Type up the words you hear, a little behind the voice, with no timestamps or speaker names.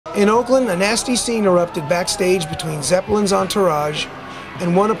In Oakland, a nasty scene erupted backstage between Zeppelin's entourage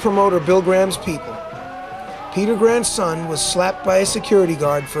and one of promoter Bill Graham's people. Peter Grant's son was slapped by a security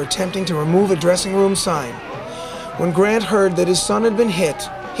guard for attempting to remove a dressing room sign. When Grant heard that his son had been hit,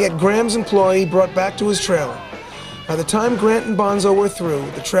 he had Graham's employee brought back to his trailer. By the time Grant and Bonzo were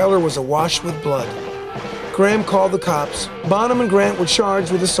through, the trailer was awash with blood. Graham called the cops. Bonham and Grant were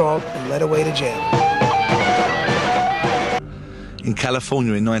charged with assault and led away to jail. In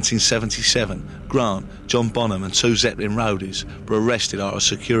California in 1977, Grant, John Bonham and 2 Zeppelin roadies were arrested after a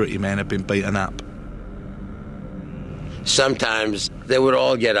security man had been beaten up. Sometimes they would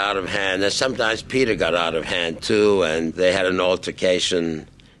all get out of hand, and sometimes Peter got out of hand too, and they had an altercation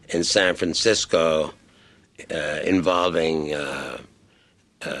in San Francisco involving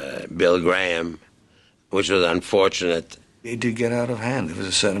Bill Graham, which was unfortunate. It did get out of hand. There was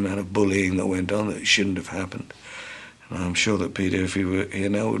a certain amount of bullying that went on that shouldn't have happened. And I'm sure that Peter, if he were here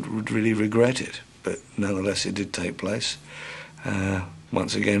now, would really regret it. But nonetheless, it did take place.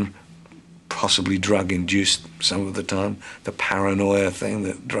 Once again, possibly drug-induced some of the time. The paranoia thing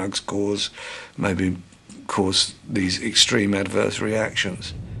that drugs cause maybe cause these extreme adverse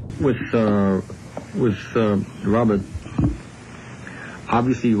reactions. With Robert,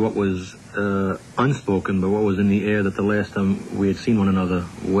 obviously what was unspoken, but what was in the air, that the last time we had seen one another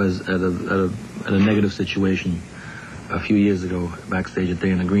was at a negative situation a few years ago backstage at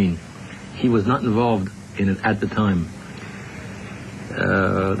Day on the Green. He was not involved in it at the time.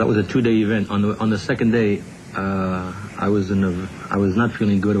 That was a 2-day event. On the second day, I was not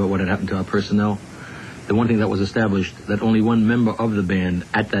feeling good about what had happened to our personnel. The one thing that was established, that only one member of the band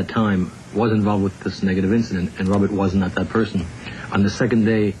at that time was involved with this negative incident, and Robert was not that person. On the second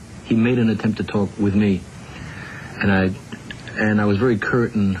day, he made an attempt to talk with me, and I was very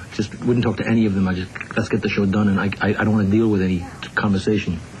curt and just wouldn't talk to any of them. I just, let's get the show done, and I don't want to deal with any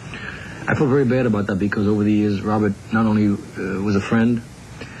conversation. I felt very bad about that because over the years, Robert not only was a friend,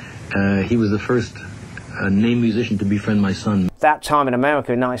 he was the first named musician to befriend my son. That time in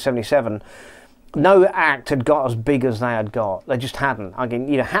America in 1977, no act had got as big as they had got. They just hadn't. I mean,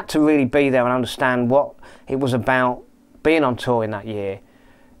 you had to really be there and understand what it was about being on tour in that year.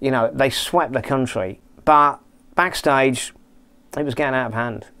 You know, they swept the country, but backstage, it was getting out of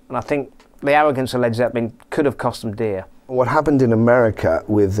hand. And I think the arrogance of Led Zeppelin could have cost them dear. What happened in America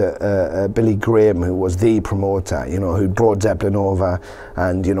with Billy Graham, who was the promoter, you know, who brought Zeppelin over,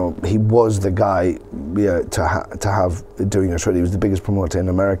 and you know, he was the guy to have doing a show. He was the biggest promoter in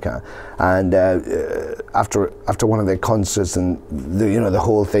America, and after one of their concerts, and the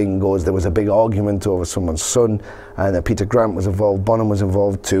whole thing goes, there was a big argument over someone's son, and Peter Grant was involved, Bonham was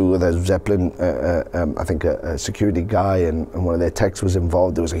involved too. The Zeppelin, I think a security guy and one of their techs was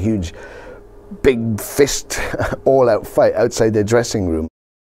involved. There was a huge, big fist, all-out fight outside their dressing room.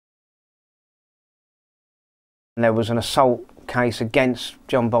 And there was an assault case against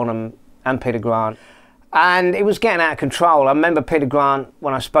John Bonham and Peter Grant, and it was getting out of control. I remember Peter Grant,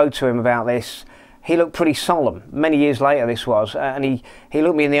 when I spoke to him about this, he looked pretty solemn. Many years later this was, and he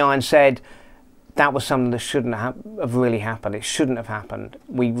looked me in the eye and said, that was something that shouldn't have really happened. It shouldn't have happened.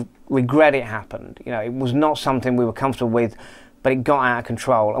 We regret it happened. You know, it was not something we were comfortable with, but it got out of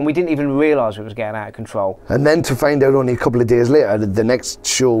control, and we didn't even realise it was getting out of control. And then to find out only a couple of days later, the next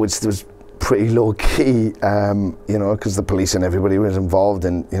show, which was pretty low-key, you know, because the police and everybody was involved,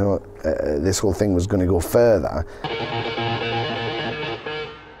 and, you know, this whole thing was going to go further.